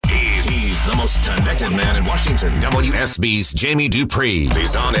most connected man in Washington, WSB's Jamie Dupree.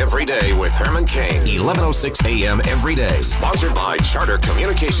 He's on every day with Herman Cain, 11:06 a.m. every day. Sponsored by Charter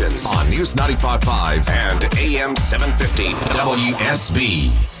Communications on News 95.5 and AM 750 WSB.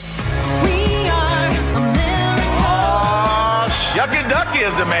 We are America. Oh, shucky ducky,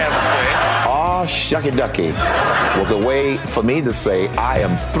 as the man would say. Oh, shucky ducky was a way for me to say I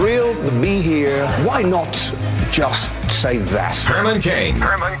am thrilled to be here. Why not just say that? Herman Cain.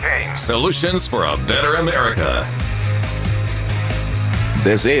 Herman Cain. Solutions for a better America.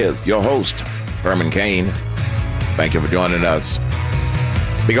 This is your host, Herman Cain. Thank you for joining us.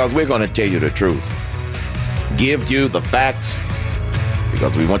 Because we're going to tell you the truth. Give you the facts.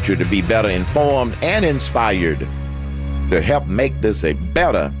 Because we want you to be better informed and inspired to help make this a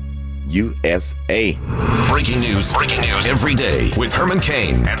better USA. Breaking news every day with Herman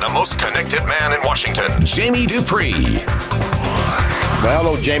Cain and the most connected man in Washington, Jamie Dupree. Well,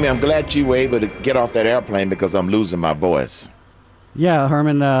 hello, Jamie. I'm glad you were able to get off that airplane because I'm losing my voice. Yeah,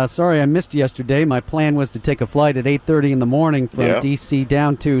 Herman, sorry I missed yesterday. My plan was to take a flight at 8:30 in the morning from D.C.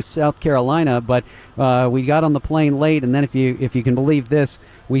 down to South Carolina, but we got on the plane late, and then if you can believe this,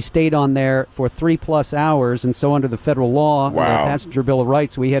 we stayed on there for 3+ hours, and so under the federal law, the Passenger Bill of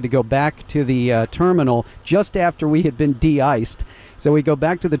Rights, we had to go back to the terminal just after we had been de-iced. So we go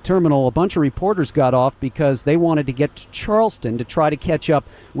back to the terminal. A bunch of reporters got off because they wanted to get to Charleston to try to catch up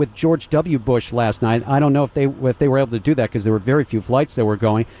with George W. Bush last night. I don't know if they were able to do that because there were very few flights that were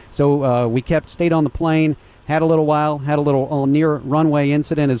going. So we stayed on the plane, had a little near runway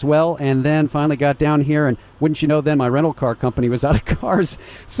incident as well, and then finally got down here, and wouldn't you know, then my rental car company was out of cars.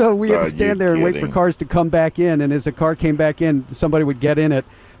 So we had to stand there and wait for cars to come back in, and as a car came back in, somebody would get in it.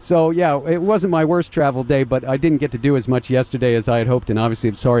 So, yeah, it wasn't my worst travel day, but I didn't get to do as much yesterday as I had hoped, and obviously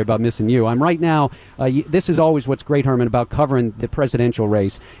I'm sorry about missing you. I'm right now, this is always what's great, Herman, about covering the presidential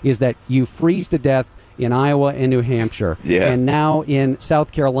race, is that you freeze to death in Iowa and New Hampshire. Yeah. And now in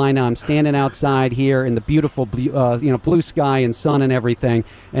South Carolina, I'm standing outside here in the beautiful blue sky and sun and everything,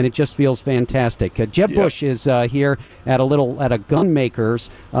 and it just feels fantastic. Jeb Bush is here at a gun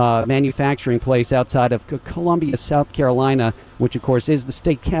maker's manufacturing place outside of Columbia, South Carolina, which of course is the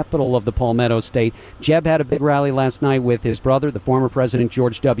state capital of the Palmetto State. Jeb had a big rally last night with his brother, the former President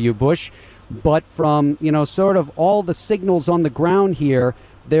George W. Bush. But from, sort of all the signals on the ground here,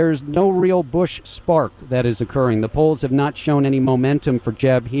 there's no real Bush spark that is occurring. The polls have not shown any momentum for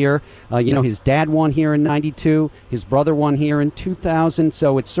Jeb here. His dad won here in 92. His brother won here in 2000.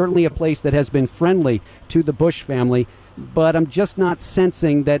 So it's certainly a place that has been friendly to the Bush family. But I'm just not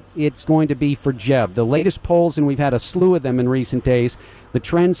sensing that it's going to be for Jeb. The latest polls, and we've had a slew of them in recent days, the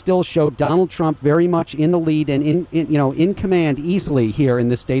trends still show Donald Trump very much in the lead and in command easily here in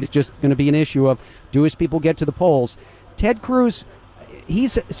this state. It's just going to be an issue of, do his people get to the polls? Ted Cruz,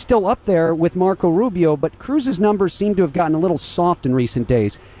 he's still up there with Marco Rubio, but Cruz's numbers seem to have gotten a little soft in recent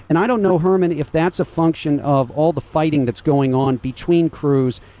days. And I don't know, Herman, if that's a function of all the fighting that's going on between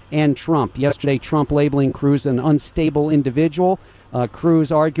Cruz and Trump. Yesterday, Trump labeling Cruz an unstable individual. Cruz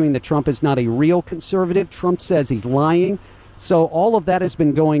arguing that Trump is not a real conservative. Trump says he's lying. So all of that has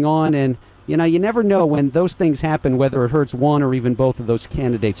been going on, and you never know when those things happen, whether it hurts one or even both of those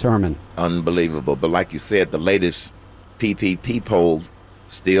candidates, Herman. Unbelievable. But like you said, the latest PPP poll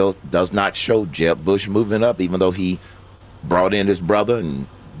still does not show Jeb Bush moving up, even though he brought in his brother and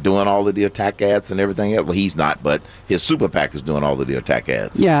doing all of the attack ads and everything else. Well, he's not, but his super PAC is doing all of the attack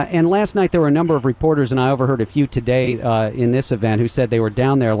ads. Yeah, and last night there were a number of reporters, and I overheard a few today in this event, who said they were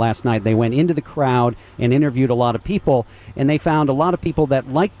down there last night. They went into the crowd and interviewed a lot of people, and they found a lot of people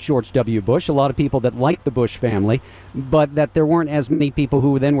that liked George W. Bush, a lot of people that liked the Bush family, but that there weren't as many people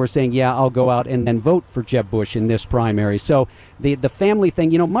who then were saying, yeah, I'll go out and then vote for Jeb Bush in this primary. So the family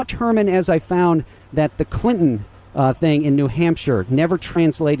thing, much, Herman, as I found that the Clinton thing in New Hampshire never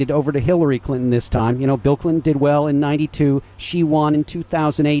translated over to Hillary Clinton this time. Bill Clinton did well in 92. She won in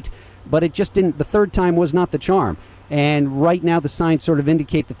 2008. But it just didn't. The third time was not the charm. And right now the signs sort of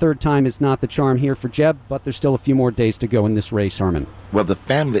indicate the third time is not the charm here for Jeb. But there's still a few more days to go in this race, Herman. Well, the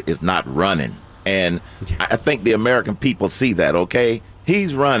family is not running. And I think the American people see that, okay?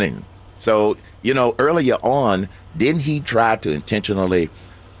 He's running. So, earlier on, didn't he try to intentionally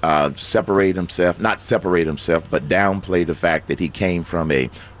not separate himself, but downplay the fact that he came from a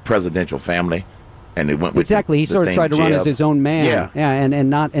presidential family, and they went with exactly. He sort of tried to run as his own man, and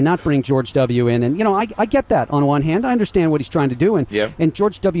not bring George W. in. And I get that on one hand. I understand what he's trying to do, and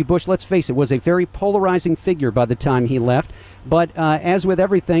George W. Bush, let's face it, was a very polarizing figure by the time he left. But as with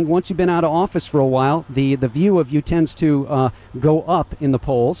everything, once you've been out of office for a while, the view of you tends to go up in the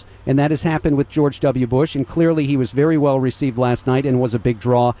polls, and that has happened with George W. Bush, and clearly he was very well received last night and was a big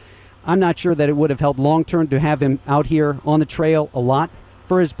draw. I'm not sure that it would have helped long-term to have him out here on the trail a lot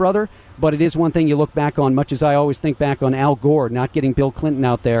for his brother, but it is one thing you look back on, much as I always think back on Al Gore not getting Bill Clinton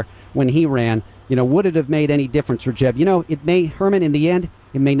out there when he ran. Would it have made any difference for Jeb? It may, Herman, in the end,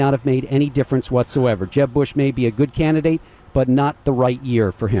 it may not have made any difference whatsoever. Jeb Bush may be a good candidate, but not the right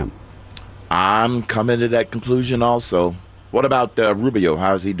year for him. I'm coming to that conclusion also. What about Rubio?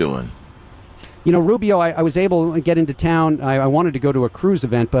 How's he doing? Rubio, I was able to get into town. I wanted to go to a Cruz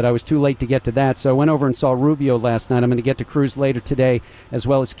event, but I was too late to get to that. So I went over and saw Rubio last night. I'm going to get to Cruz later today, as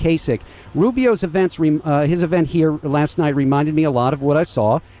well as Kasich. Rubio's his event here last night reminded me a lot of what I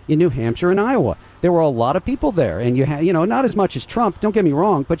saw in New Hampshire and Iowa. There were a lot of people there, and not as much as Trump, don't get me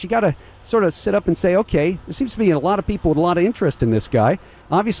wrong, but you got to sort of sit up and say, okay, there seems to be a lot of people with a lot of interest in this guy.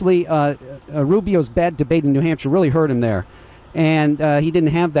 Obviously, Rubio's bad debate in New Hampshire really hurt him there. And he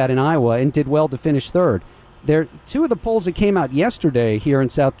didn't have that in Iowa and did well to finish third. Two of the polls that came out yesterday here in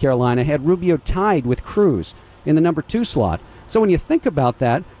South Carolina had Rubio tied with Cruz in the number 2 slot. So when you think about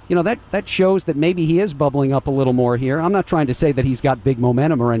that, that shows that maybe he is bubbling up a little more here. I'm not trying to say that he's got big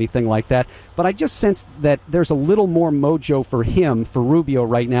momentum or anything like that, but I just sense that there's a little more mojo for Rubio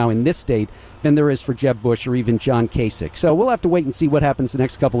right now in this state than there is for Jeb Bush or even John Kasich. So we'll have to wait and see what happens the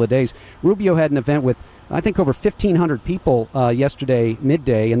next couple of days. Rubio had an event with, I think, over 1,500 people yesterday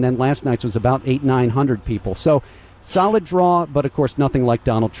midday, and then last night's was about 900 people. So solid draw, but of course nothing like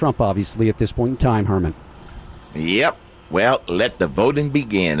Donald Trump, obviously, at this point in time, Herman. Yep. Well, let the voting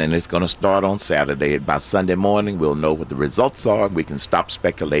begin, and it's going to start on Saturday. By Sunday morning, we'll know what the results are, and we can stop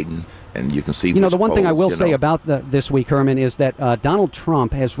speculating, and you can see. The one thing I will say about this week, Herman, is that Donald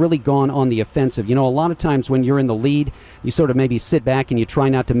Trump has really gone on the offensive. A lot of times when you're in the lead, you sort of maybe sit back and you try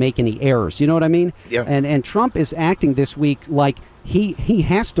not to make any errors. You know what I mean? Yeah. And Trump is acting this week like he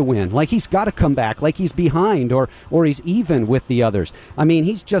has to win, like he's got to come back, like he's behind or he's even with the others. I mean,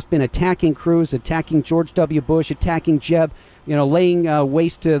 he's just been attacking Cruz, attacking George W. Bush, attacking Jeb, laying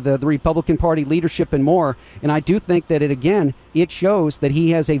waste to the Republican Party leadership and more. And I do think that it shows that he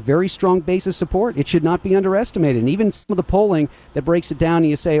has a very strong base of support. It should not be underestimated. And even some of the polling that breaks it down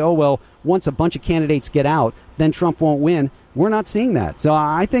and you say, oh, well, once a bunch of candidates get out, then Trump won't win. We're not seeing that. So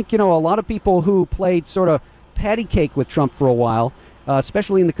I think, a lot of people who played sort of patty cake with Trump for a while,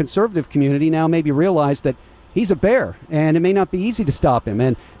 especially in the conservative community, now maybe realize that he's a bear, and it may not be easy to stop him.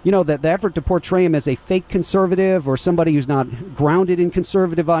 And, that the effort to portray him as a fake conservative or somebody who's not grounded in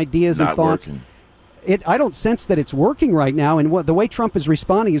conservative ideas and thoughts, I don't sense that it's working right now. And the way Trump is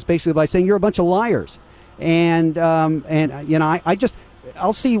responding is basically by saying, you're a bunch of liars. And I'll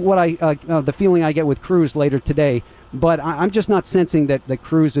see what the feeling I get with Cruz later today. But I'm just not sensing that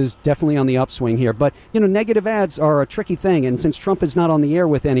Cruz is definitely on the upswing here. But, negative ads are a tricky thing. And since Trump is not on the air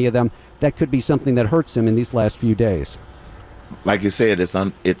with any of them, that could be something that hurts him in these last few days. Like you said,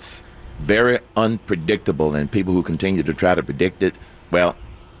 it's very unpredictable. And people who continue to try to predict it, well,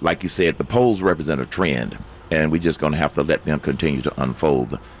 like you said, the polls represent a trend. And we're just going to have to let them continue to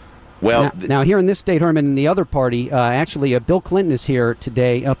unfold. Well, now here in this state, Herman, in the other party, actually, Bill Clinton is here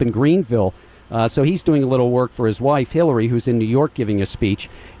today up in Greenville. So he's doing a little work for his wife, Hillary, who's in New York giving a speech.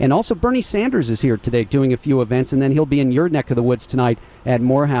 And also Bernie Sanders is here today doing a few events, and then he'll be in your neck of the woods tonight at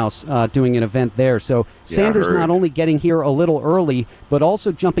Morehouse doing an event there. So Sanders not only getting here a little early, but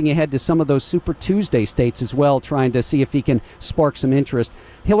also jumping ahead to some of those Super Tuesday states as well, trying to see if he can spark some interest.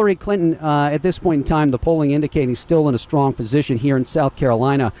 Hillary Clinton, at this point in time, the polling indicating still in a strong position here in South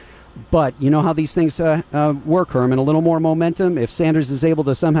Carolina. But you know how these things work, Herman. A little more momentum. If Sanders is able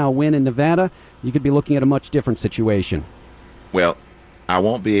to somehow win in Nevada, you could be looking at a much different situation. Well, I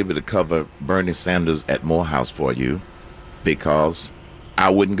won't be able to cover Bernie Sanders at Morehouse for you because I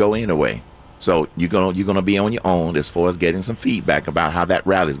wouldn't go anyway. So you're gonna be on your own as far as getting some feedback about how that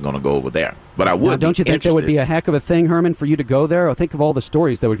rally is going to go over there. But I would. Now, don't you think that would be a heck of a thing, Herman, for you to go there? Or think of all the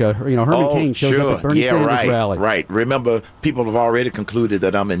stories that would go. Herman Cain shows up at Bernie Sanders rally. Right. Remember, people have already concluded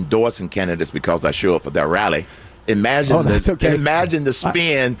that I'm endorsing candidates because I show up for their rally. Imagine the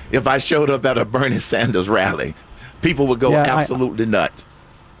spin if I showed up at a Bernie Sanders rally. People would go absolutely nuts.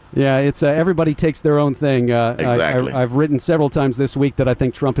 Yeah, it's everybody takes their own thing. Exactly. I've written several times this week that I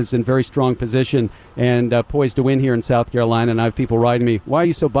think Trump is in very strong position and poised to win here in South Carolina. And I have people writing me, "Why are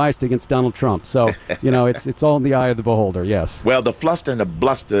you so biased against Donald Trump?" So it's all in the eye of the beholder. Yes. Well, the fluster and the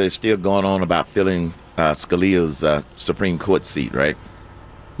bluster is still going on about filling Scalia's Supreme Court seat, right?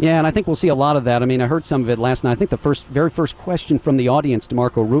 Yeah, and I think we'll see a lot of that. I mean, I heard some of it last night. I think the very first question from the audience to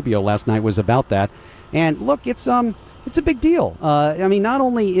Marco Rubio last night was about that. And look, it's a big deal. I mean, not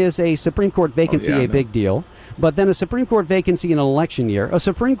only is a Supreme Court vacancy a big deal, but then a Supreme Court vacancy in an election year, a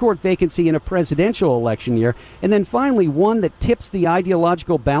Supreme Court vacancy in a presidential election year, and then finally one that tips the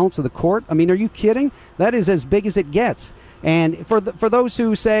ideological balance of the court. I mean, are you kidding? That is as big as it gets. And for those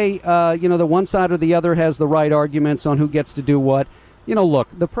who say, the one side or the other has the right arguments on who gets to do what, look,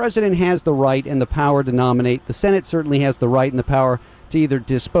 the president has the right and the power to nominate. The Senate certainly has the right and the power to either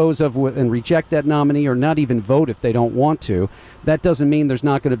dispose of and reject that nominee or not even vote if they don't want to. That doesn't mean there's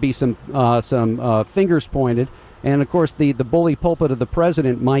not going to be some fingers pointed. And, of course, the bully pulpit of the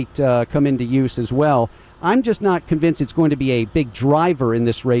president might come into use as well. I'm just not convinced it's going to be a big driver in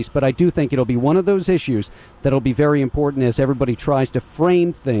this race, but I do think it'll be one of those issues that'll be very important as everybody tries to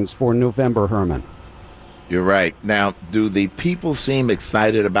frame things for November, Herman. You're right. Now, do the people seem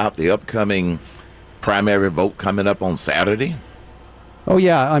excited about the upcoming primary vote coming up on Saturday? Oh,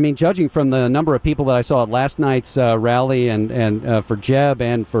 yeah. I mean, judging from the number of people that I saw at last night's rally and for Jeb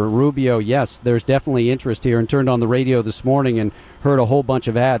and for Rubio, yes, there's definitely interest here, and turned on the radio this morning and heard a whole bunch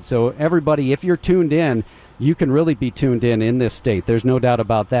of ads. So everybody, if you're tuned in, you can really be tuned in this state. There's no doubt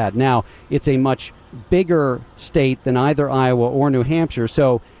about that. Now, it's a much bigger state than either Iowa or New Hampshire,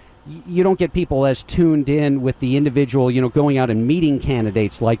 so you don't get people as tuned in with the individual, going out and meeting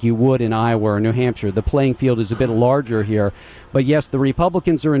candidates like you would in Iowa or New Hampshire. The playing field is a bit larger here. But yes, the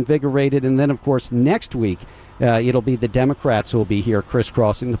Republicans are invigorated. And then, of course, next week, it'll be the Democrats who will be here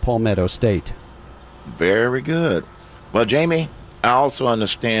crisscrossing the Palmetto State. Very good. Well, Jamie, I also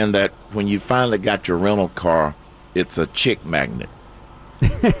understand that when you finally got your rental car, it's a chick magnet.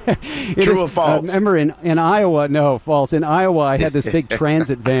 True or false? Remember in Iowa, no, false. In Iowa, I had this big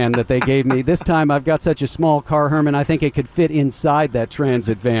transit van that they gave me. This time I've got such a small car, Herman, I think it could fit inside that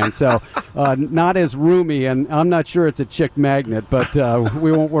transit van. So not as roomy, and I'm not sure it's a chick magnet, but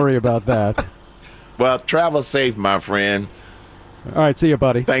we won't worry about that. Well, travel safe, my friend. All right, see you,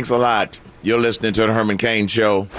 buddy. Thanks a lot. You're listening to the Herman Cain Show.